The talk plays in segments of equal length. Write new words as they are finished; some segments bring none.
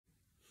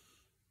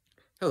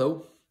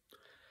Hello,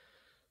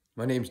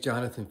 my name's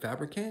Jonathan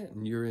Fabricant,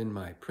 and you're in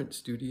my print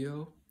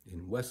studio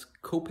in West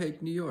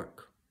Copeg, New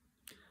York.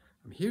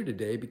 I'm here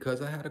today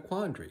because I had a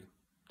quandary.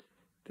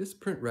 This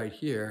print right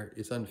here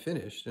is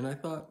unfinished, and I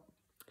thought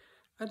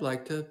I'd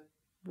like to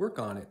work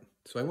on it.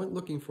 So I went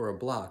looking for a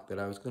block that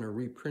I was going to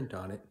reprint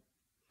on it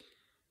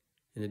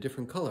in a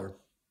different color,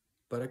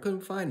 but I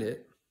couldn't find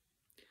it.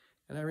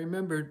 And I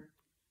remembered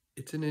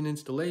it's in an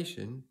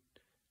installation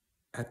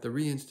at the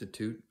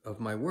Reinstitute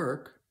of my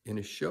work in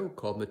a show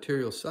called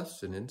Material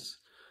Sustenance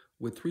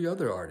with 3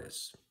 other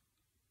artists.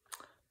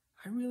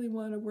 I really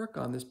want to work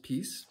on this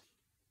piece,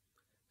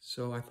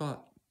 so I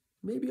thought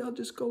maybe I'll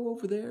just go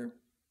over there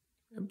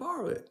and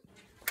borrow it.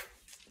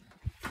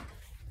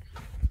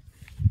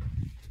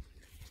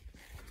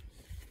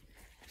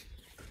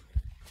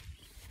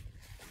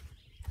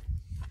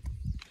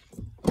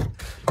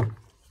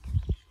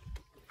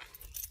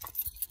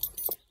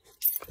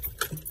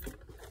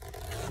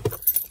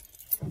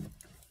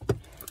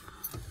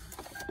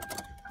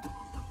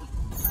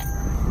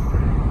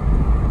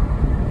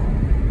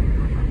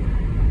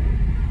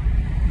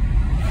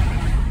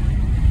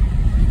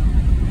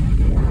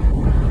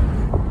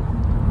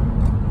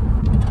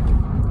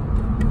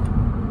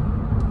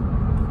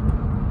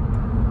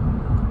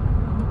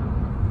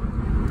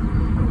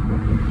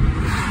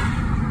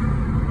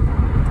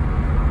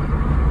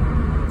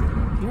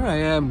 I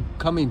am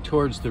coming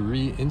towards the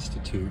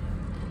Reinstitute.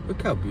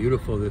 Look how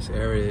beautiful this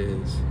area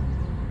is.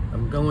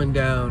 I'm going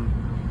down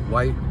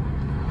White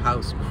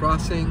House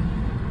Crossing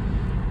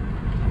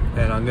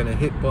and I'm gonna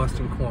hit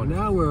Boston Corner.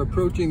 Now we're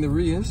approaching the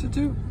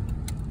Reinstitute,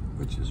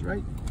 which is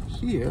right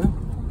here,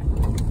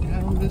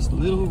 down this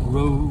little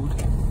road.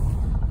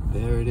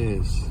 There it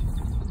is,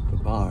 the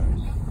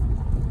barn.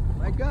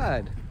 My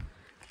God.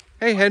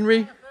 Hey,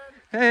 Henry.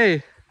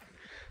 Hey,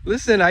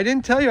 listen, I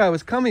didn't tell you I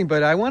was coming,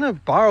 but I want to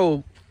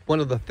borrow one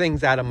of the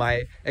things out of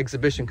my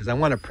exhibition because I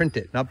want to print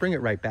it and I'll bring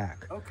it right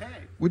back. Okay.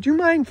 Would you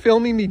mind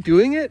filming me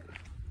doing it?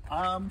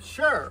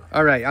 Sure.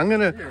 All right, I'm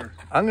gonna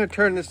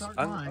turn this.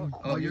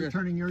 Oh, you're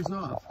turning yours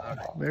off.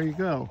 Okay. There you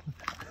go.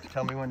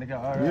 Tell me when to go.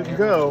 All right. You can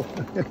go.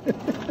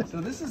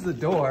 So this is the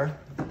door.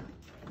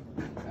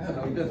 I don't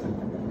know. He doesn't.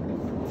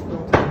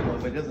 Don't tell anyone,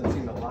 but he doesn't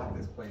seem to lock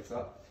this place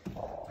up.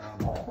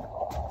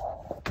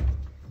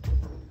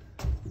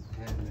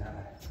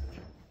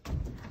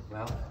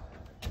 Well,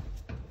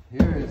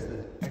 here is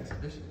the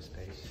exhibition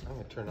space. I'm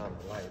gonna turn on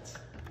the lights.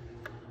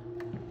 I'm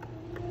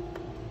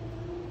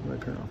gonna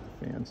turn off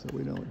the fan so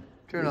we don't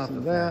turn off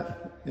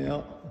that.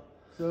 Yeah.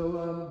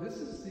 So this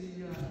is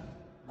the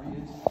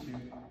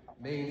Reinstitute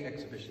main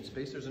exhibition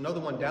space. There's another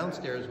one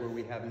downstairs where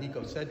we have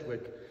Nico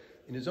Sedgwick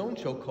in his own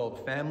show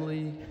called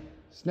Family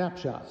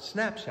Snapshots.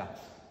 So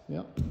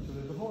Yep.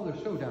 there's a whole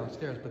other show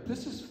downstairs, but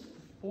this is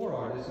 4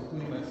 artists,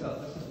 including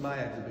myself. This is my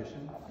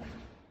exhibition.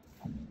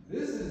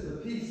 This is the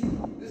piece.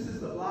 This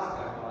is the block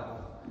I bought.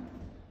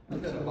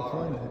 I'm gonna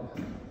borrow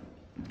it.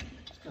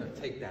 Just gonna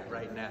take that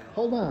right now.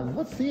 Hold on,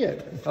 let's see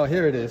it. Oh,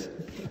 here it is.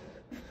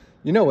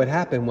 You know what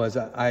happened was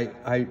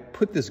I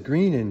put this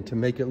green in to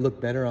make it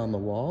look better on the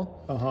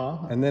wall.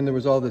 And then there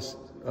was all this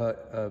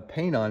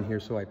paint on here,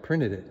 so I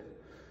printed it.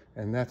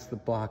 And that's the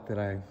block that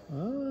I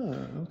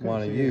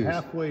want to use.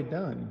 Halfway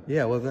done.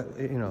 Yeah, well,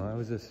 you know, I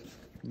was just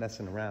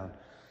messing around.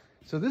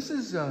 So this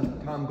is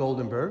Tom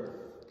Goldenberg.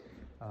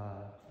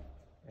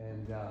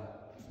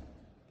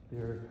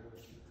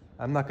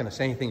 I'm not going to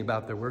say anything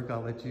about their work.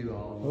 I'll let you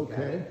all look at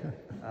it.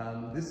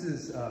 This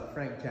is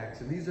Frank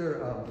Jackson. These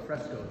are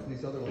frescoes.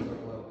 These other ones are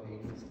oil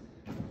paintings.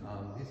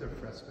 These are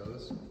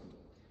frescoes.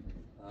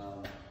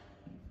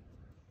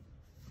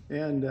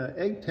 And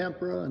egg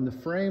tempera, and the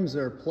frames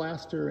are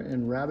plaster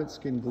and rabbit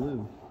skin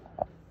glue.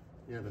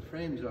 Yeah, the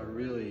frames are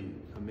really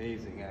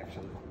amazing,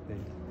 actually.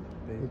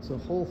 It's a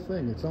whole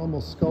thing. It's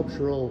almost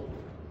sculptural.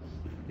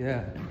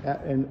 Yeah.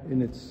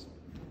 And it's,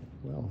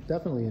 well,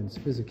 definitely in its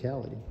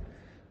physicality.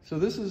 So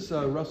this is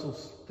Russell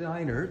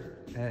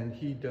Steinert, and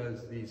he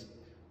does these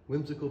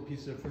whimsical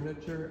pieces of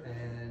furniture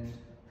and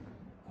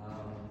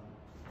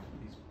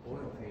these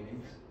oil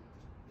paintings.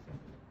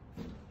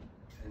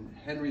 And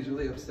Henry's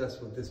really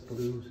obsessed with this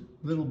blue.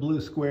 Little blue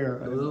square.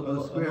 The little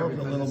blue square. I love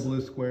the little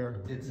blue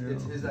square. It's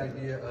his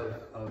idea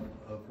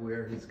of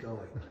where he's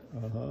going.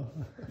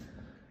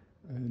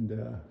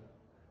 And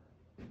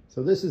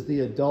so this is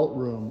the adult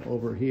room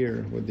over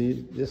here with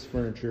this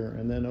furniture,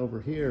 and then over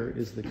here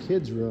is the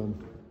kids'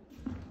 room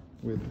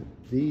with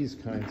these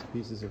kinds of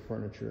pieces of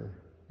furniture,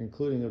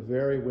 including a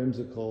very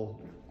whimsical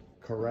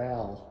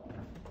corral.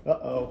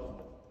 Uh-oh.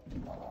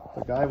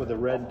 The guy with the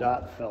red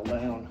dot fell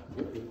down.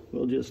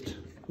 We'll just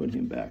put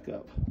him back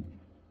up.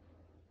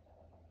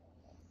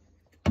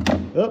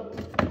 Oh,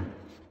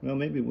 well,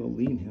 maybe we'll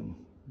lean him.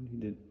 He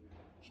did.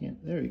 Can't.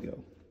 There you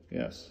go.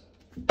 Yes.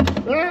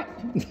 Ah!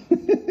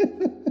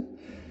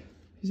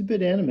 He's a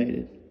bit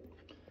animated.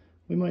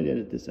 We might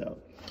edit this out.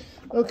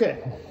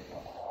 Okay.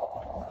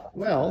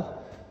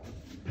 Well,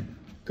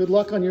 good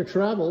luck on your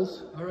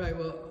travels. All right,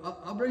 well,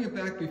 I'll bring it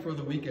back before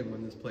the weekend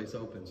when this place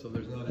opens, so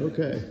there's not an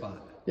empty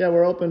spot. Yeah,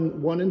 we're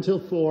open 1 until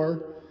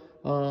 4.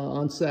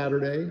 on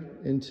Saturday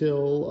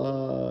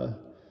until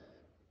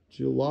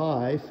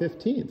July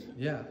 15th.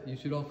 Yeah, you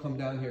should all come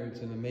down here.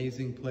 It's an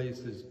amazing place.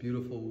 It's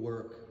beautiful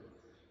work,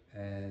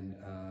 and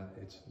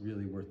it's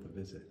really worth the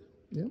visit.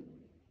 Yeah.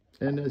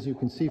 And as you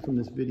can see from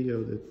this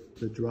video,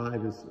 the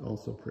drive is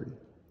also pretty.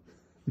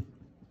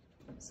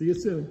 See you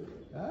soon.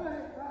 All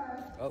right,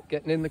 bye. Well,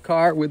 getting in the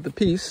car with the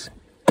piece.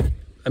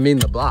 I mean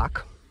the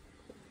block.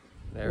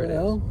 There it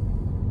is.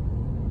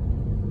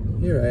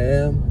 Here I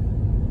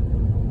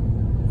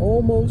am,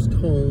 almost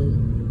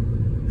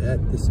home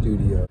at the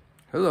studio.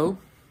 Hello.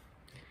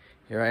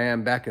 Here I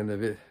am back in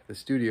the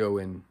studio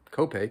in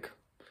Copac,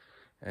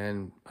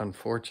 and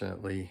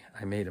unfortunately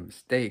I made a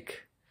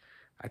mistake.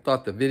 I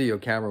thought the video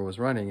camera was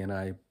running and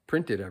I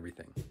printed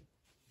everything.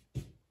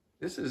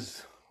 This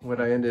is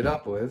what I ended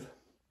up with.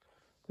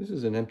 This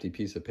is an empty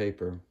piece of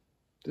paper.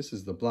 This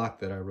is the block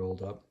that I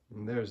rolled up,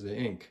 and there's the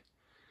ink.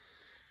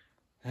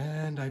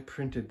 And I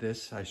printed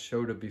this. I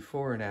showed a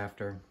before and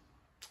after.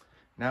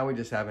 Now we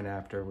just have an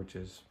after, which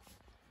is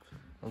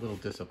a little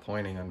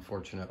disappointing,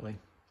 unfortunately.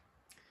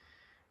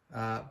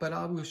 But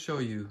I will show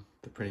you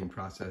the printing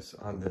process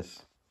on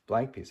this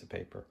blank piece of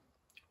paper.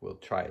 We'll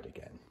try it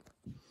again.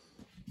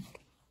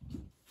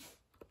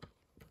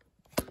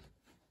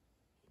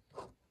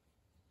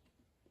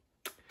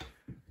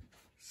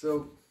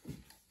 So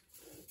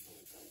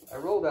I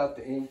rolled out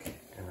the ink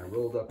and I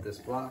rolled up this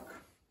block.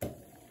 I'm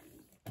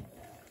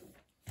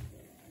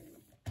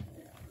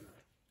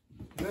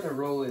going to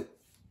roll it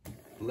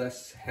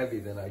less heavy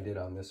than I did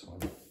on this one.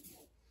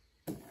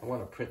 I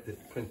want to print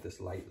this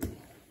lightly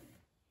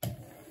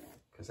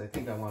because I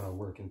think I want to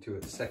work into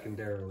it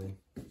secondarily.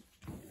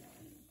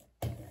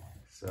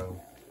 So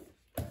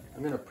I'm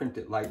going to print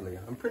it lightly.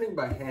 I'm printing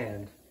by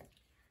hand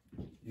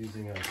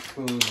using a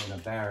spoon and a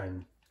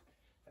Baron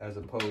as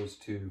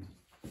opposed to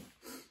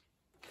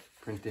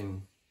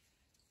printing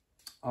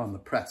on the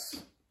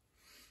press.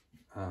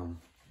 I'm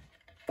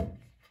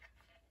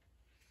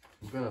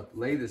going to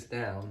lay this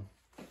down,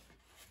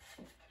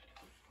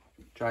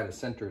 try to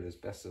center it as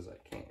best as I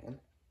can.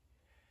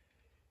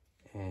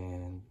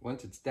 And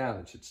once it's down,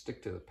 it should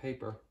stick to the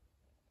paper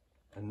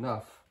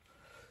enough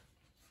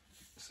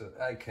so that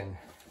I can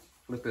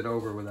flip it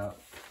over without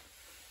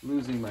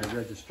losing my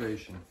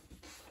registration.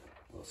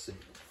 We'll see.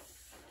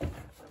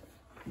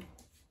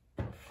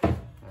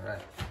 All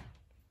right.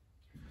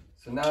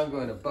 So now I'm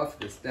going to buff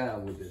this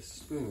down with this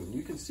spoon.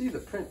 You can see the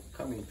print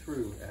coming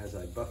through as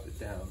I buff it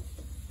down.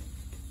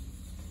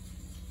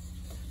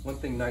 One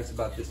thing nice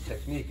about this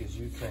technique is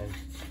you can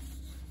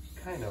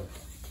kind of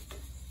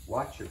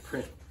watch your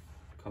print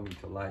coming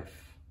to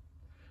life.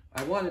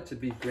 I want it to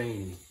be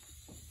grainy.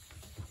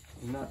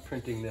 I'm not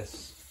printing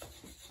this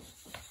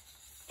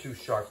too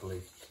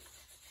sharply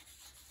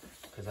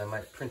because I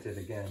might print it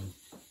again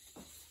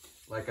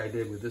like I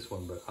did with this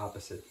one, but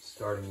opposite,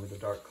 starting with a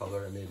dark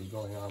color and maybe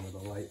going on with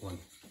a light one.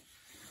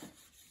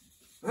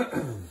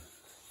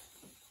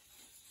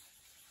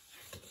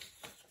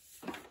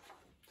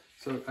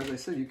 So as I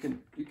said, you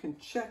can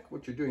check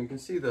what you're doing. You can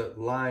see the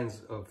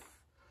lines of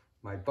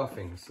my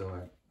buffing.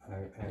 So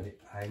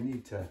I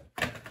need to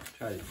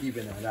try to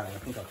even that out. I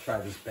think I'll try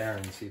this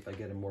Baron and see if I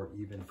get a more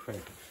even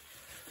print.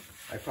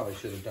 I probably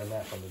should have done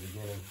that from the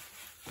beginning.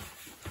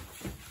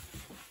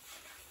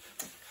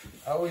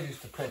 I always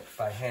used to print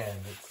by hand.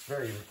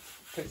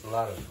 Takes a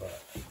lot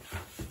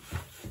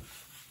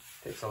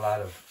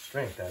of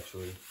strength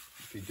actually.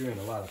 If you're doing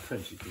a lot of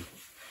prints, you can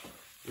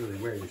really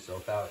wear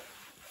yourself out.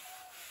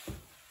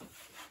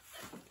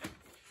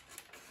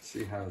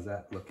 See how's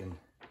that looking.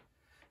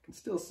 You can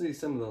still see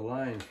some of the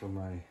lines from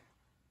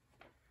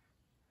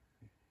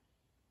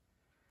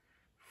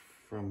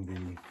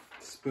the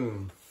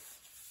spoon.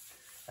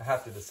 I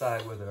have to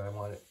decide whether I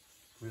want to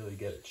really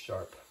get it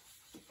sharp.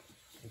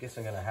 I guess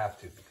I'm going to have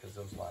to because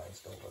those lines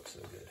don't look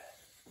so good.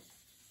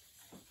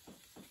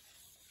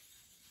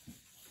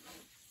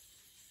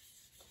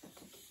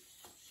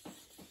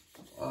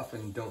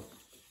 Often don't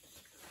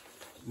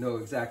know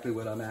exactly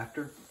what I'm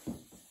after.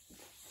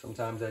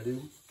 Sometimes I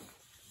do.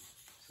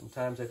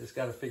 Sometimes I just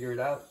got to figure it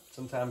out.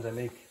 Sometimes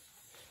I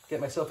get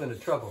myself into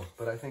trouble.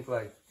 But I think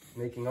like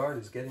making art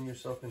is getting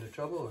yourself into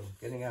trouble and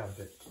getting out of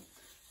it.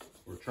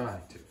 We're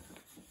trying to.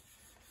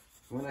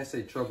 When I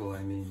say trouble,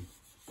 I mean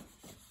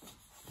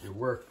your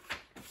work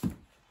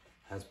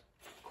has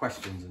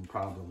questions and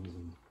problems,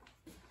 and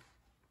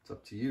it's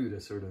up to you to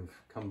sort of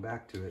come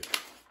back to it,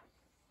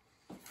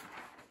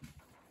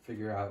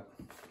 figure out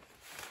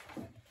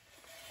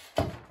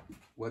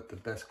what the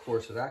best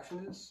course of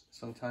action is.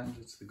 Sometimes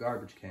it's the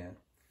garbage can.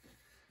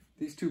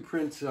 These two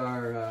prints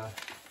are,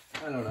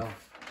 I don't know.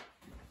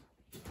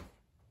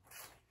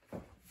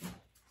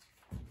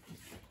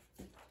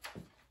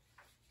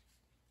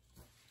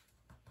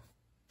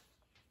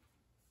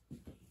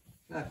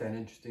 Not that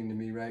interesting to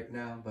me right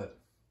now, but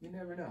you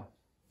never know.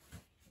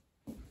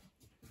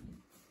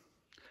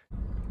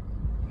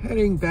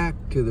 Heading back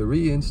to the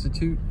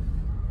Re-Institute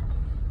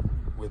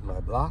with my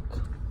block.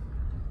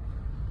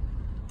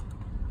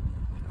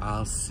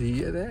 I'll see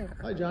you there.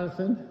 Hi,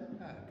 Jonathan.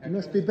 You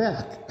must be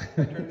back.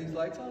 Can I turn these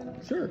lights on?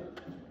 Sure.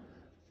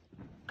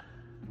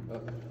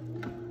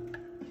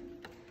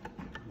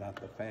 Not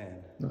the fan.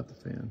 Not the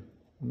fan.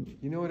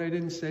 You know what I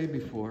didn't say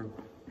before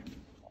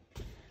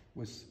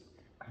was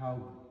how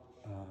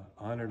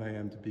honored I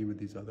am to be with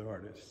these other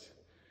artists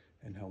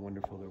and how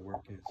wonderful their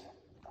work is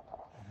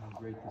and how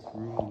great this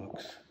room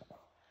looks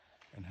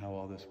and how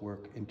all this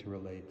work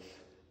interrelates.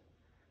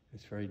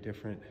 It's very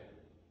different,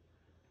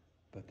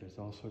 but there's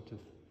all sorts of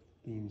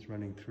themes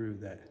running through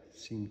that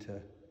seem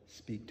to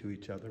speak to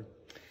each other.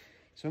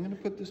 So I'm going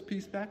to put this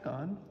piece back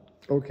on.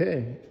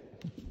 Okay.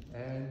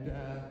 And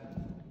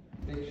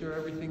make sure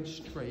everything's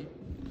straight.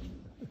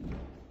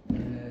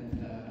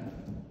 And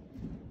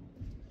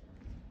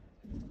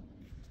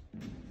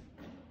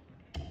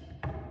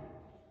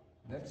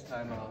next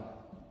time I'll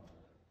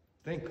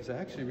think, because I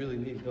actually really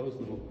need those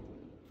little,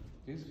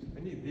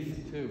 I need these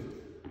too,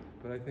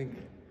 but I think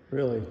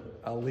Really?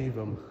 I'll leave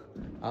them.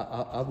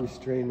 I'll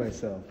restrain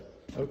myself.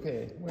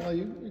 Okay. Well,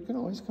 you can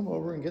always come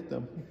over and get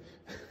them.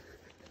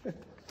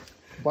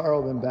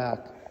 Borrow them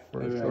back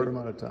for a short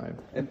amount of time.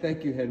 And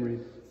thank you, Henry.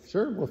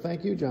 Sure. Well,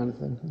 thank you,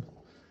 Jonathan.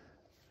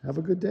 Have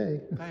a good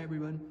day. Bye,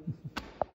 everyone.